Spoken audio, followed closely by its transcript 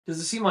Does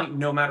it seem like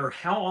no matter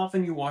how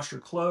often you wash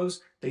your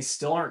clothes, they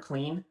still aren't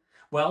clean?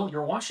 Well,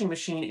 your washing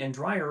machine and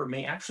dryer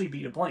may actually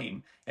be to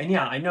blame. And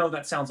yeah, I know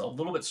that sounds a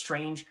little bit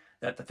strange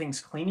that the things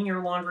cleaning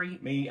your laundry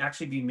may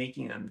actually be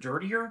making them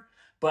dirtier,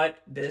 but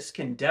this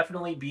can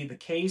definitely be the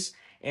case.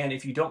 And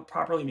if you don't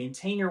properly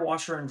maintain your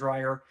washer and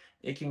dryer,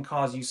 it can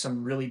cause you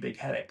some really big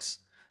headaches.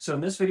 So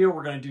in this video,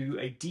 we're going to do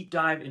a deep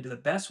dive into the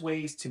best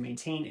ways to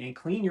maintain and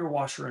clean your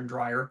washer and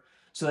dryer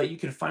so that you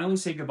can finally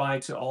say goodbye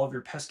to all of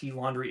your pesky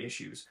laundry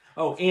issues.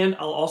 Oh, and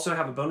I'll also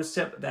have a bonus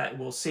tip that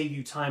will save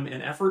you time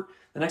and effort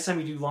the next time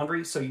you do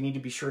laundry, so you need to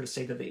be sure to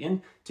stay to the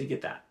end to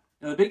get that.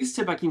 Now, the biggest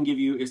tip I can give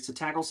you is to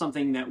tackle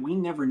something that we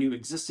never knew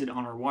existed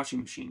on our washing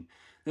machine.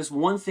 This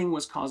one thing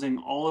was causing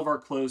all of our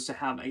clothes to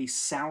have a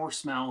sour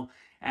smell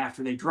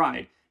after they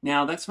dried.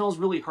 Now, that smells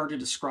really hard to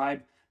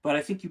describe, but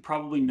I think you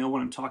probably know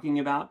what I'm talking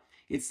about.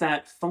 It's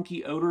that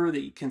funky odor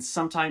that you can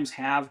sometimes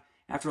have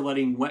after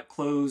letting wet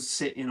clothes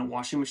sit in a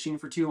washing machine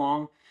for too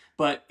long.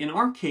 But in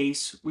our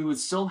case, we would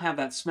still have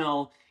that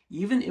smell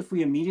even if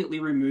we immediately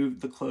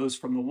removed the clothes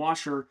from the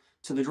washer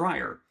to the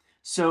dryer.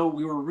 So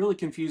we were really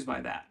confused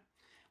by that.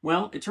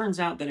 Well, it turns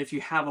out that if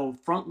you have a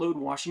front load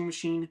washing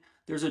machine,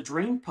 there's a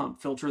drain pump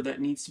filter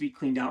that needs to be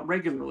cleaned out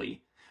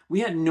regularly. We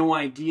had no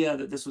idea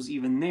that this was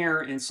even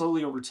there, and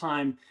slowly over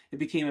time, it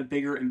became a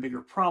bigger and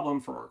bigger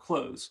problem for our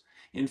clothes.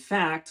 In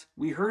fact,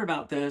 we heard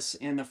about this,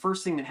 and the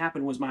first thing that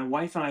happened was my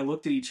wife and I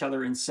looked at each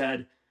other and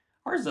said,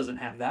 "Ours doesn't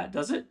have that,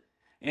 does it?"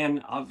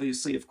 And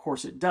obviously, of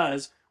course it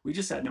does. We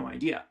just had no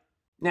idea.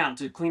 Now,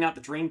 to clean out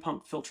the drain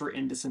pump filter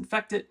and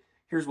disinfect it,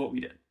 here's what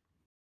we did.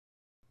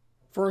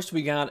 First,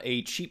 we got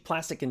a cheap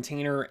plastic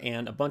container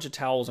and a bunch of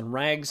towels and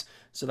rags,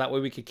 so that way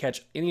we could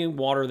catch any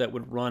water that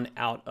would run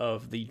out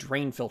of the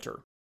drain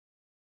filter.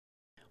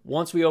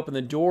 Once we opened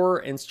the door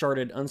and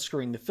started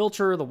unscrewing the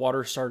filter, the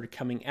water started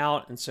coming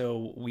out, and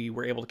so we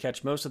were able to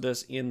catch most of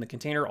this in the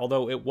container,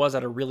 although it was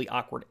at a really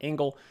awkward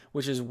angle,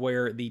 which is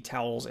where the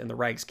towels and the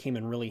rags came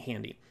in really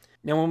handy.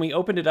 Now, when we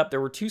opened it up,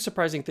 there were two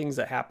surprising things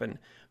that happened.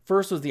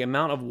 First was the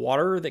amount of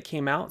water that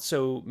came out,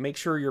 so make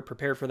sure you're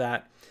prepared for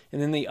that.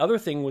 And then the other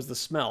thing was the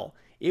smell.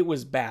 It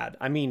was bad.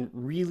 I mean,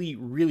 really,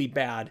 really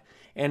bad.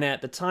 And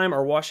at the time,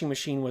 our washing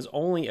machine was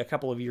only a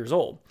couple of years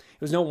old.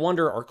 It was no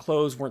wonder our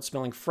clothes weren't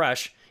smelling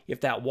fresh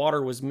if that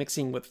water was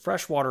mixing with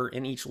fresh water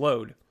in each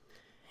load.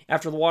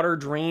 After the water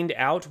drained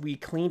out, we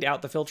cleaned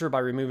out the filter by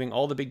removing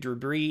all the big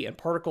debris and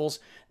particles,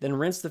 then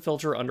rinsed the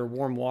filter under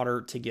warm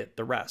water to get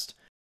the rest.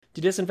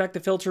 To disinfect the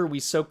filter,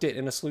 we soaked it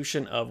in a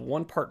solution of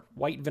 1 part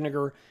white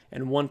vinegar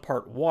and 1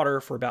 part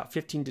water for about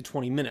 15 to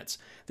 20 minutes.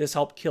 This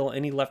helped kill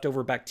any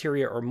leftover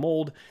bacteria or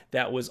mold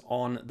that was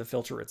on the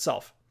filter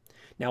itself.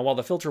 Now, while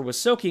the filter was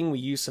soaking, we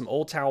used some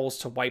old towels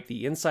to wipe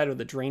the inside of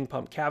the drain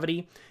pump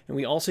cavity, and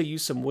we also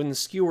used some wooden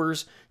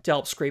skewers to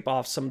help scrape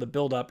off some of the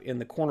buildup in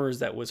the corners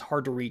that was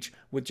hard to reach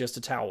with just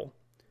a towel.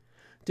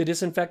 To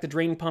disinfect the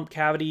drain pump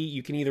cavity,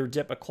 you can either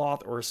dip a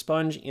cloth or a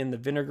sponge in the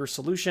vinegar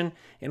solution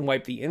and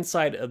wipe the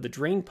inside of the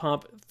drain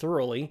pump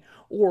thoroughly,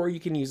 or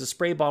you can use a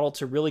spray bottle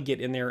to really get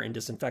in there and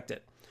disinfect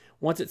it.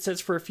 Once it sits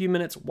for a few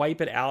minutes,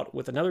 wipe it out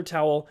with another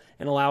towel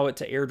and allow it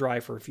to air dry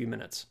for a few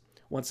minutes.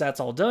 Once that's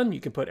all done, you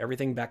can put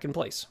everything back in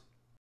place.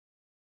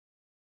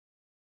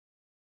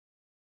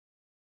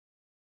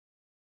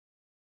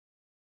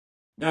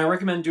 Now, I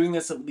recommend doing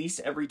this at least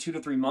every 2 to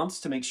 3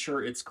 months to make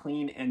sure it's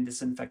clean and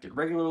disinfected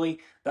regularly.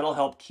 That'll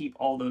help keep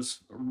all those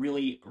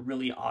really,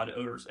 really odd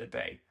odors at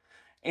bay.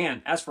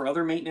 And as for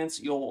other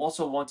maintenance, you'll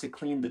also want to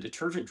clean the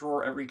detergent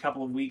drawer every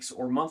couple of weeks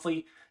or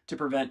monthly to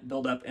prevent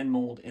buildup and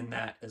mold in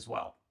that as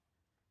well.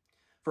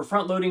 For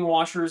front-loading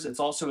washers, it's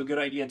also a good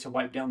idea to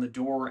wipe down the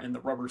door and the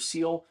rubber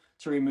seal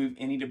to remove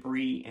any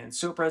debris and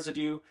soap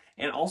residue,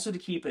 and also to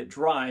keep it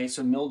dry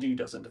so mildew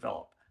doesn't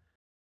develop.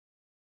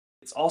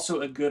 It's also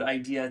a good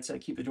idea to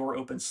keep the door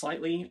open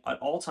slightly at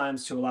all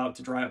times to allow it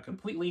to dry out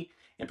completely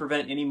and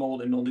prevent any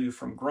mold and mildew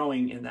from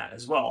growing in that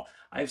as well.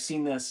 I've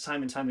seen this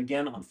time and time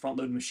again on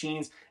front-load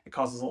machines. It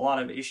causes a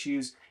lot of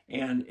issues,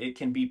 and it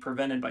can be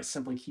prevented by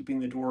simply keeping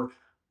the door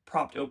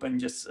propped open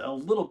just a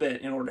little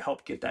bit in order to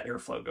help get that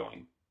airflow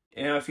going.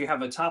 And if you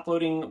have a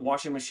top-loading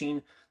washing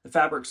machine, the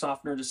fabric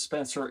softener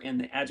dispenser and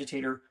the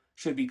agitator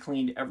should be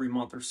cleaned every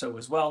month or so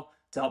as well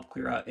to help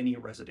clear out any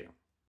residue.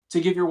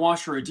 To give your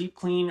washer a deep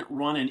clean,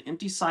 run an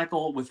empty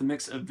cycle with a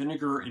mix of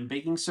vinegar and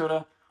baking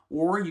soda,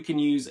 or you can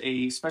use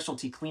a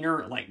specialty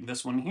cleaner like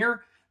this one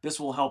here. This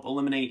will help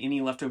eliminate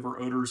any leftover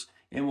odors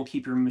and will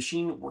keep your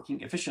machine working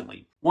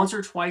efficiently. Once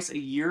or twice a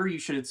year, you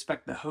should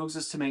inspect the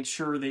hoses to make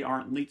sure they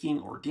aren't leaking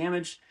or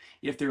damaged.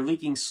 If they're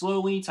leaking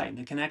slowly, tighten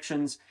the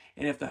connections,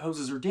 and if the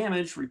hoses are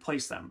damaged,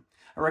 replace them.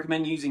 I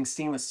recommend using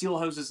stainless steel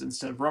hoses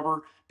instead of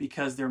rubber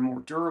because they're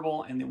more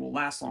durable and they will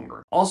last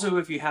longer. Also,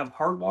 if you have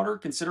hard water,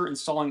 consider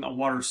installing a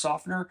water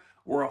softener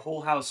or a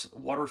whole house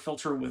water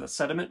filter with a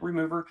sediment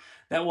remover.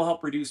 That will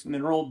help reduce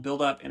mineral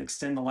buildup and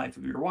extend the life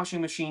of your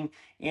washing machine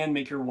and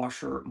make your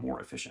washer more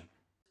efficient.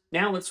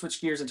 Now let's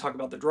switch gears and talk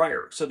about the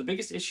dryer. So the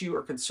biggest issue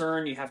or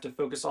concern you have to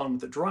focus on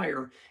with the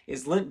dryer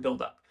is lint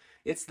buildup.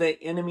 It's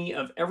the enemy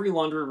of every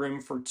laundry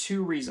room for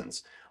two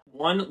reasons.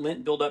 One,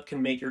 lint buildup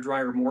can make your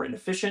dryer more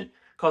inefficient,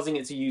 causing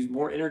it to use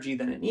more energy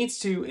than it needs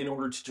to in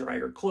order to dry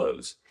your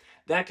clothes.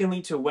 That can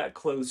lead to wet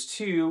clothes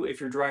too if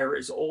your dryer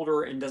is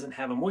older and doesn't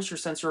have a moisture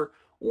sensor,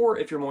 or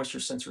if your moisture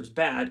sensor is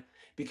bad,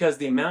 because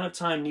the amount of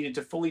time needed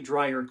to fully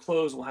dry your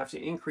clothes will have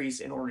to increase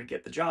in order to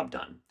get the job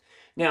done.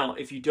 Now,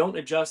 if you don't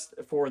adjust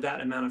for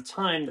that amount of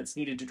time that's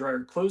needed to dry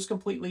your clothes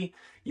completely,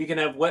 you can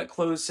have wet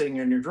clothes sitting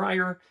in your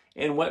dryer,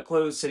 and wet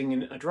clothes sitting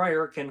in a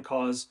dryer can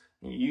cause,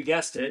 you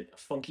guessed it,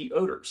 funky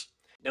odors.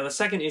 Now, the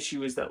second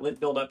issue is that lint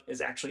buildup is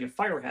actually a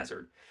fire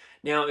hazard.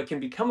 Now, it can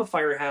become a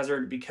fire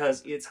hazard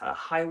because it's a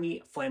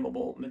highly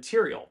flammable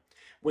material.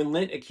 When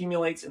lint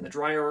accumulates in the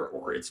dryer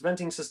or its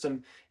venting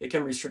system, it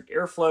can restrict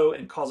airflow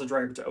and cause a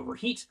dryer to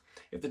overheat.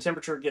 If the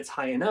temperature gets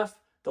high enough,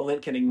 the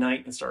lint can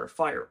ignite and start a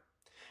fire.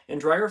 And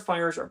dryer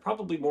fires are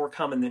probably more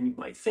common than you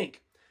might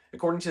think.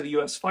 According to the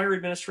U.S. Fire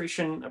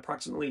Administration,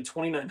 approximately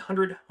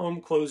 2,900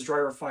 home clothes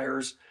dryer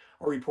fires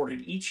are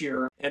reported each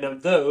year, and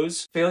of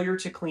those, failure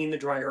to clean the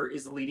dryer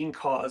is the leading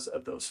cause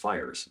of those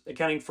fires,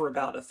 accounting for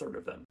about a third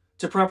of them.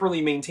 To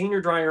properly maintain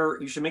your dryer,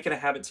 you should make it a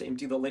habit to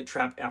empty the lint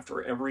trap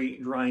after every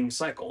drying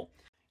cycle.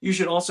 You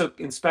should also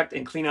inspect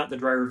and clean out the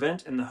dryer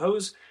vent and the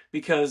hose,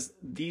 because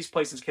these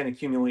places can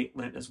accumulate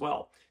lint as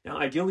well. Now,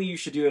 ideally, you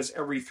should do this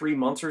every 3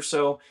 months or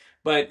so,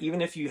 but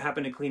even if you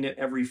happen to clean it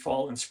every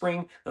fall and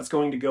spring, that's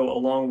going to go a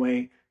long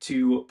way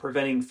to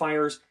preventing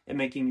fires and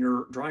making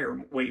your dryer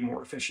way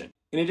more efficient.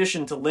 In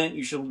addition to lint,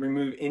 you should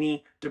remove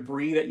any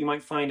debris that you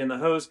might find in the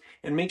hose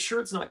and make sure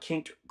it's not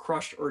kinked,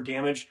 crushed, or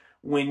damaged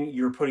when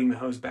you're putting the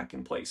hose back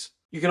in place.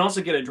 You can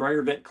also get a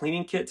dryer vent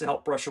cleaning kit to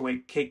help brush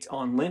away caked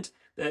on lint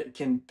that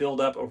can build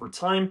up over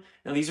time.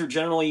 Now, these are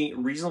generally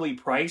reasonably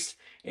priced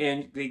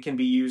and they can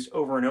be used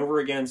over and over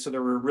again, so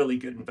they're a really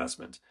good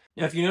investment.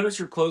 Now, if you notice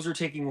your clothes are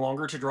taking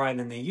longer to dry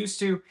than they used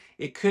to,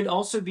 it could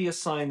also be a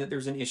sign that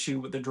there's an issue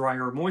with the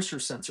dryer moisture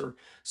sensor.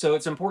 So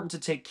it's important to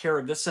take care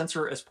of this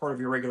sensor as part of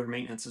your regular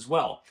maintenance as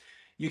well.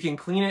 You can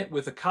clean it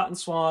with a cotton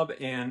swab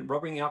and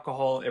rubbing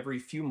alcohol every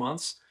few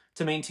months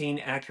to maintain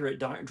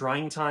accurate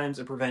drying times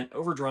and prevent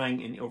over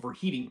drying and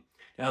overheating.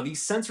 Now,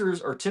 these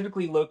sensors are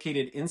typically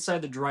located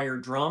inside the dryer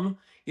drum,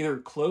 either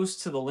close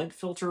to the lint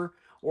filter,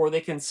 or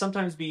they can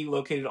sometimes be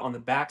located on the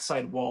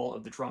backside wall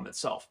of the drum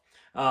itself.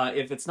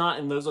 If it's not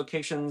in those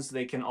locations,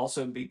 they can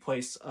also be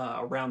placed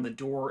around the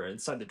door,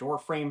 inside the door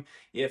frame,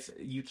 if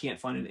you can't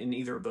find it in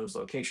either of those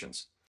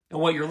locations. And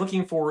what you're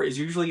looking for is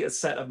usually a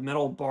set of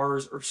metal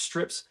bars or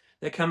strips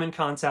that come in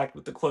contact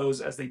with the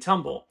clothes as they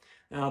tumble.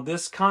 Now,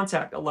 this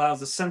contact allows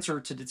the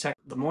sensor to detect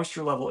the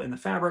moisture level in the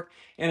fabric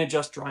and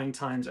adjust drying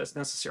times as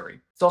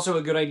necessary. It's also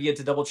a good idea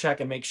to double check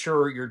and make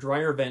sure your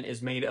dryer vent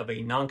is made of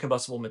a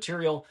non-combustible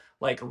material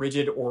like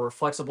rigid or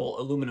flexible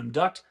aluminum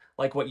duct,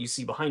 like what you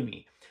see behind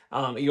me.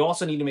 You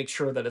also need to make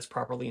sure that it's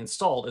properly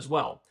installed as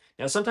well.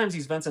 Now, sometimes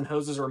these vents and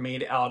hoses are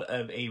made out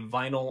of a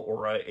vinyl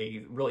or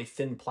a really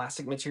thin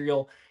plastic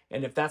material,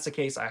 and if that's the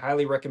case, I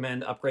highly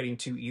recommend upgrading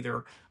to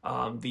either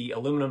the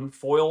aluminum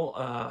foil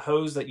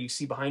hose that you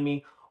see behind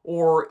me,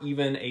 or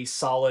even a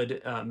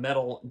solid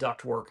metal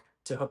ductwork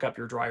to hook up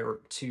your dryer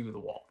to the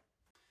wall.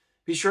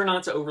 Be sure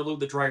not to overload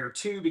the dryer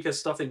too, because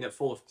stuffing it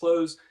full of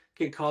clothes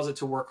can cause it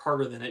to work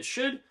harder than it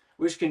should,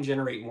 which can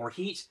generate more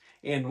heat,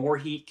 and more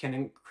heat can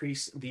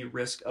increase the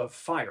risk of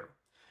fire.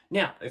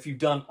 Now, if you've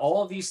done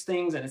all of these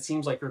things and it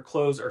seems like your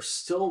clothes are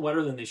still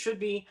wetter than they should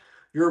be,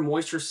 your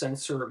moisture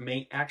sensor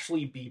may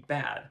actually be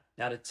bad.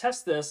 Now, to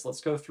test this,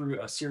 let's go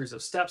through a series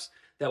of steps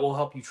that will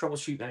help you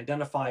troubleshoot and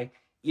identify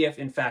if,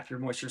 in fact, your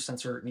moisture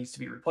sensor needs to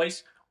be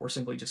replaced or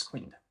simply just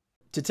cleaned.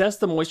 To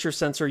test the moisture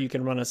sensor, you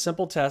can run a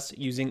simple test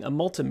using a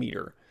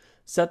multimeter.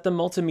 Set the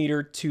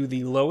multimeter to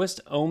the lowest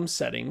ohm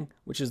setting,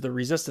 which is the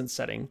resistance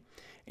setting,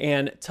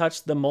 and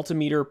touch the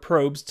multimeter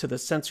probes to the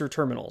sensor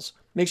terminals.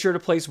 Make sure to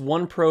place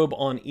one probe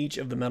on each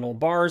of the metal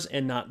bars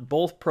and not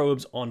both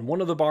probes on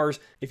one of the bars.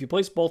 If you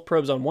place both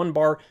probes on one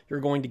bar, you're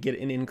going to get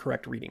an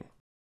incorrect reading.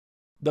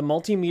 The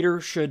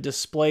multimeter should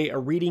display a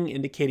reading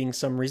indicating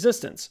some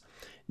resistance.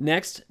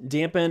 Next,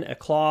 dampen a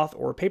cloth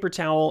or paper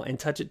towel and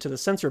touch it to the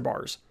sensor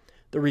bars.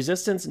 The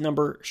resistance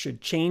number should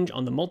change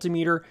on the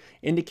multimeter,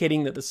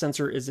 indicating that the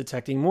sensor is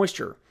detecting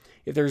moisture.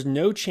 If there's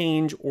no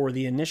change or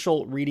the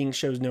initial reading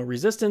shows no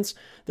resistance,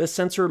 the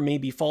sensor may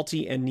be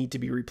faulty and need to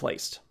be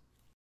replaced.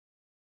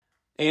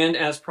 And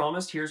as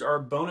promised, here's our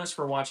bonus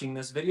for watching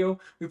this video.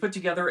 We put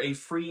together a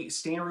free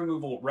stain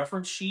removal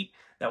reference sheet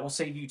that will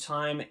save you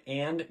time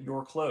and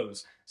your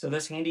clothes. So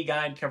this handy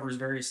guide covers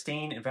various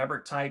stain and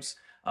fabric types,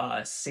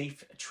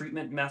 safe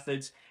treatment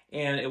methods,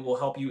 and it will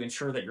help you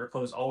ensure that your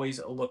clothes always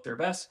look their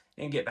best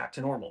and get back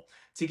to normal.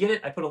 To get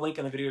it, I put a link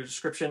in the video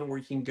description where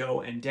you can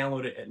go and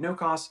download it at no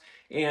cost,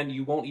 and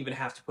you won't even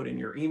have to put in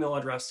your email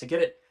address to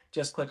get it.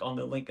 Just click on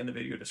the link in the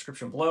video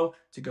description below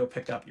to go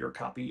pick up your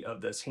copy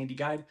of this handy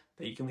guide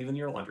that you can leave in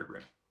your laundry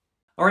room.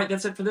 All right,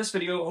 that's it for this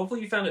video.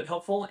 Hopefully you found it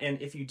helpful, and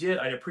if you did,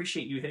 I'd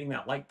appreciate you hitting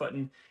that like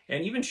button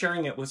and even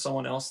sharing it with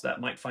someone else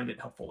that might find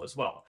it helpful as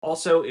well.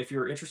 Also, if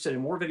you're interested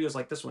in more videos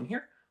like this one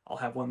here, I'll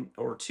have one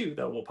or two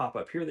that will pop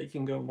up here that you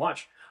can go and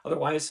watch.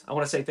 Otherwise, I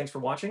want to say thanks for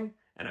watching,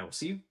 and I will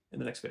see you in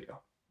the next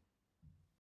video.